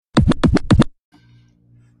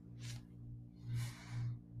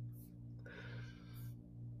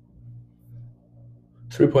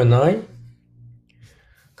3.9.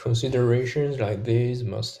 Considerations like these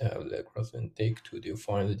must have the arithmetic to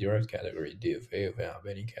define the derived category div A of an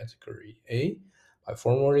abelian category A by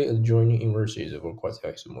formally adjoining inverses over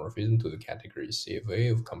quasi-isomorphism to the category C of A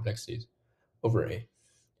of complexes over A.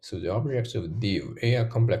 So the objects of div A are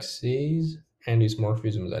complexes, and its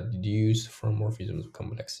morphisms are deduced from morphisms of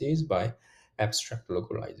complexes by abstract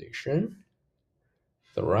localization.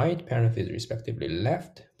 The right parenthesis respectively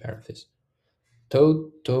left parenthesis.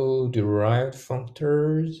 Total derived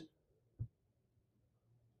functors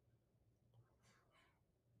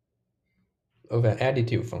of an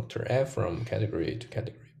additive functor f from category A to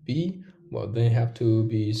category B will then have to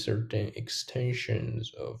be certain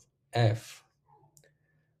extensions of f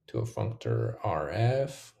to a functor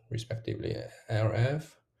Rf, respectively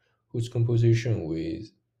Rf, whose composition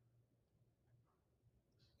with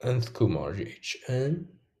nth cohomology Hn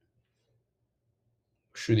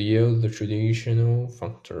should yield the traditional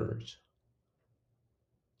functors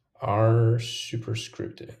R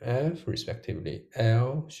superscript F, respectively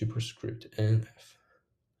L superscript Nf.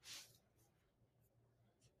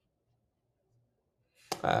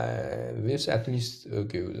 This at least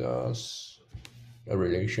gives us a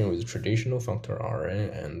relation with traditional functor Rn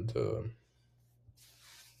and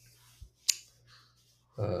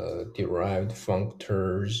derived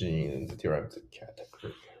functors in the derived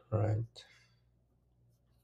category, right?